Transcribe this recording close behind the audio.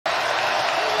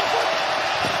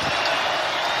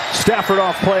Stafford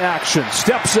off play action,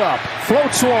 steps up,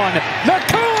 floats one,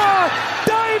 Nacua,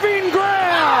 diving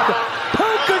grab,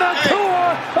 Puka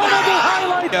Nacua, another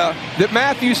highlight. That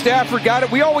Matthew Stafford got it.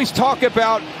 We always talk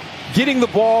about getting the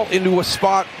ball into a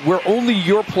spot where only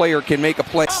your player can make a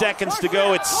play. Seconds to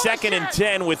go, it's 2nd and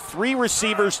 10 with 3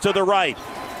 receivers to the right.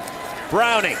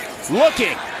 Browning,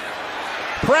 looking,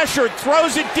 pressured,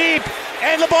 throws it deep,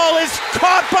 and the ball is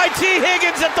caught by T.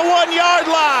 Higgins at the 1-yard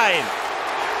line.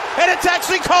 And it's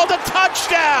actually called a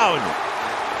touchdown.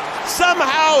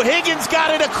 Somehow Higgins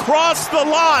got it across the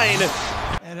line.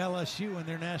 At LSU in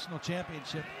their national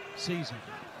championship season.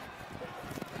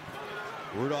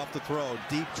 Rudolph to throw,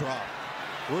 deep drop.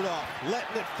 Rudolph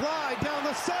letting it fly down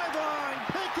the sideline.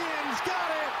 Pickens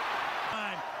got it.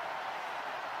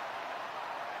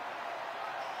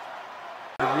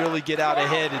 Really get out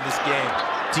ahead in this game.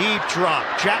 Deep drop.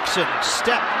 Jackson,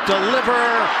 step, deliver.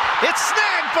 It's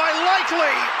snagged by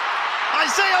Likely.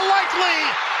 Isaiah Likely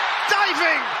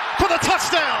diving for the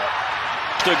touchdown.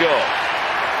 To go.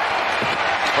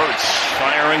 Hurts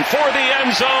firing for the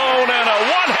end zone and a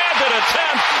one-handed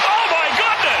attempt. Oh my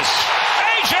goodness!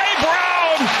 A.J.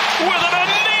 Brown with an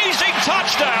amazing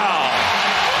touchdown.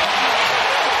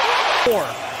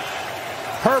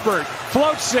 Herbert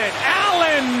floats it.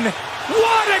 Allen,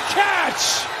 what a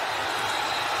catch!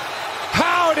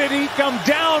 How did he come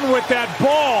down with that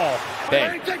ball?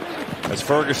 Bang. That's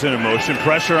Ferguson in motion.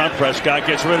 Pressure on Prescott.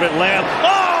 Gets rid of it. Lamb.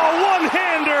 Oh,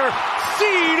 one-hander.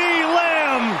 CeeDee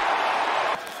Lamb.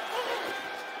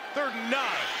 3rd and 9.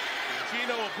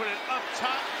 Gino will put it up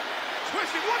top.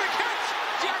 Twisting. What a catch.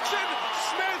 Jackson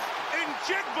Smith and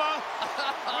Jigba with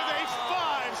a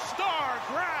 5-star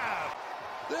grab.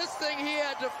 This thing, he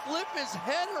had to flip his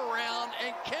head around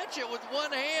and catch it with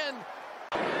one hand.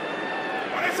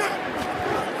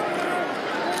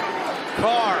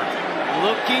 Carr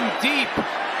looking deep,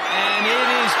 and it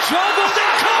is juggled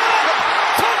and caught!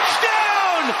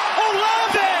 Touchdown!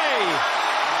 Olave!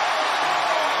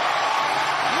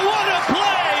 What a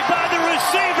play by the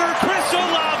receiver, Chris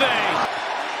Olave!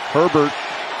 Herbert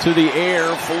to the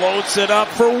air, floats it up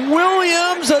for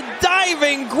Williams. A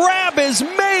diving grab is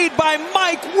made by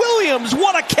Mike Williams.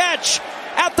 What a catch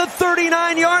at the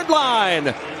 39-yard line.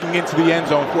 Into the end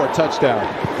zone for a touchdown.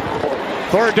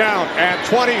 3rd down and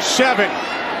 27.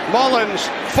 Mullins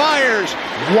fires.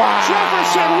 Wow.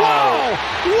 Jefferson, wow.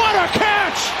 What a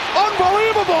catch.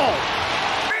 Unbelievable.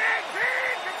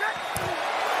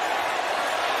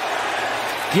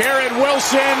 Garrett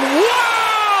Wilson.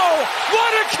 Wow.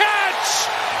 What a catch.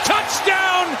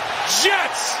 Touchdown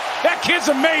Jets. That kid's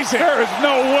amazing. There is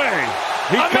no way.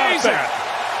 He amazing. Caught that.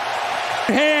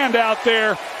 Hand out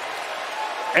there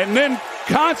and then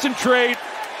concentrate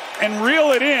and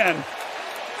reel it in.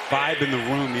 Vibe in the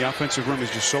room, the offensive room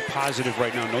is just so positive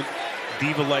right now. No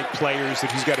diva-like players that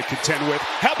he's got to contend with.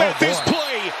 How about this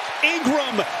play?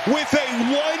 Ingram with a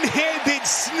one-handed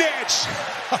snatch.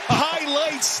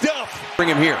 Highlight stuff. Bring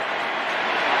him here.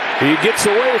 He gets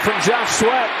away from Josh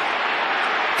Sweat.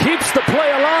 Keeps the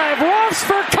play alive. Lofts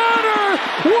for Conner.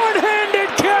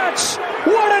 One-handed catch.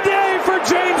 What a day for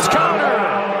James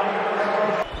Conner.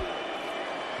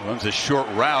 Runs a short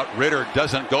route. Ritter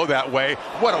doesn't go that way.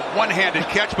 What a one-handed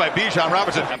catch by Bijan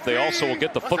Robinson. They also will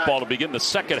get the football to begin the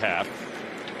second half.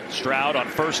 Stroud on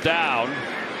 1st down.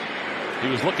 He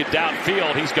was looking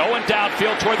downfield. He's going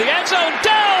downfield toward the end zone.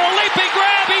 Down, leaping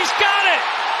grab. He's got it.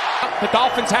 The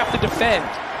Dolphins have to defend.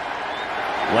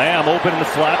 Lamb open in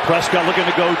the flat. Prescott looking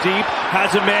to go deep.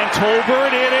 Has a man.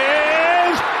 Tolbert. It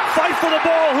is. Fight for the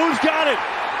ball. Who's got it?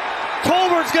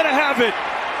 Tolbert's going to have it.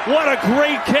 What a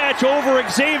great catch over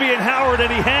Xavier Howard,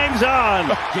 and he hangs on.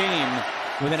 Game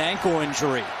with an ankle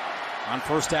injury. On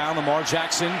 1st down, Lamar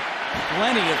Jackson,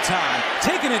 plenty of time.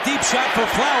 Taking a deep shot for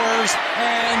Flowers,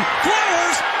 and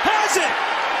Flowers has it!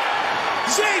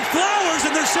 Zay Flowers,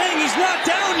 and they're saying he's not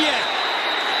down yet.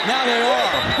 Now they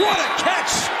are. What a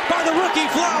catch by the rookie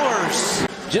Flowers!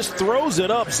 Just throws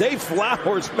it up. Zay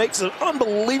Flowers makes an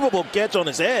unbelievable catch on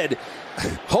his head.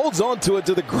 Holds on to it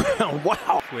to the ground.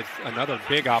 Wow. With another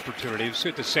big opportunity. Let's see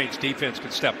if the Saints defense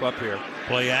can step up here.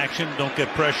 Play action. Don't get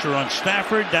pressure on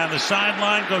Stafford. Down the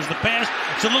sideline goes the pass.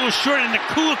 It's a little short, and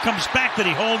Nacua comes back. Did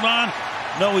he hold on?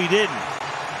 No, he didn't.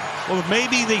 Well,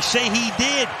 maybe they say he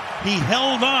did. He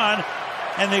held on,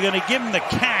 and they're going to give him the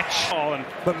catch.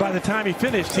 But by the time he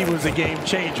finished, he was a game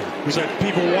changer. Because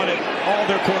people wanted all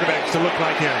their quarterbacks to look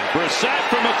like him. Brissett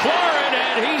from McLaurin,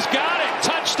 and he's got it.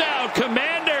 Touchdown,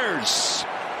 Commanders.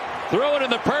 Throw it in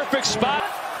the perfect spot.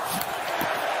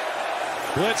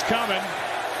 Blitz coming.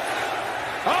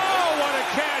 Oh, what a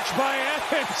catch by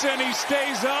Evans, and he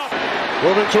stays up.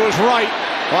 Moving to his right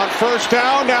on 1st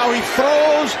down. Now he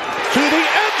throws. to the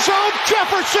end zone.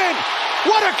 Jefferson,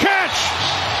 what a catch!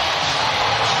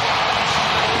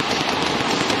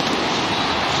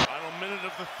 Final minute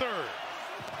of the third.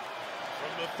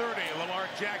 From the 30, Lamar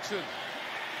Jackson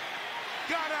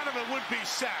got out of a would-be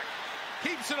sack,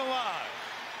 keeps it alive,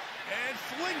 and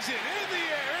flings it in the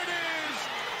air. It is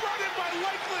brought in by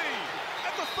Likely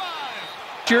at the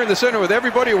 5. Here in the center with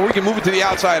everybody, or we can move it to the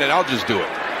outside, and I'll just do it.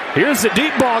 Here's the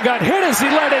deep ball. Got hit as he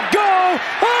let it go.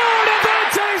 Oh,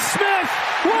 Devontae Smith!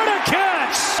 What a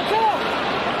catch!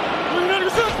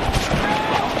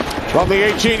 From the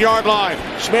 18-yard line,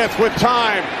 Smith with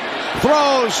time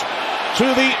throws to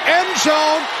the end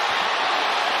zone.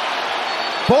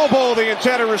 Bobo, the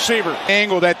intended receiver.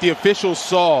 Angle that the officials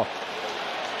saw.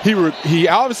 He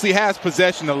obviously has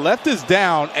possession. The left is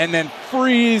down and then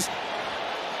freeze.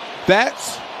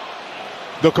 That's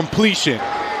the completion.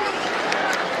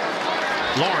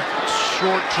 Lawrence,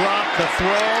 short drop, the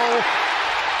throw.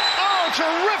 Oh,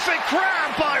 terrific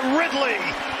grab by Ridley.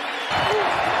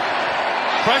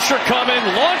 Pressure coming,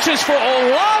 launches for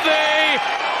Olave.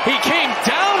 He came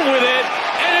down with it,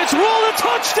 and it's ruled a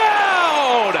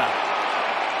touchdown.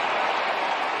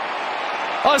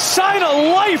 A sign of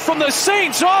life from the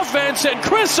Saints offense, and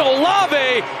Chris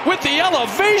Olave with the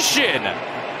elevation.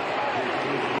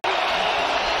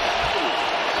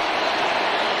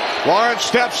 Lawrence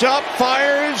steps up,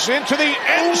 fires into the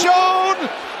end zone.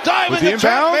 Diving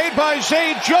attack made by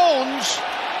Zay Jones.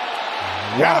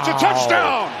 Wow. And it's a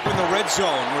touchdown. In the red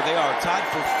zone, where they are tied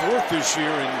for 4th this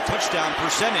year in touchdown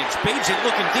percentage. Bagent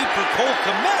looking deep for Cole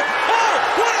Kmet. Oh,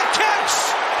 what a catch!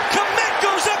 Kmet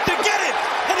goes up to get it,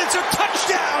 and it's a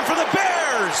touchdown for the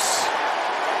Bears.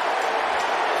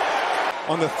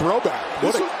 On the throwback.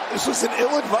 This was an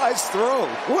ill-advised throw.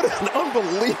 What an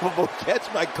unbelievable catch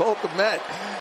by Cole Kmet.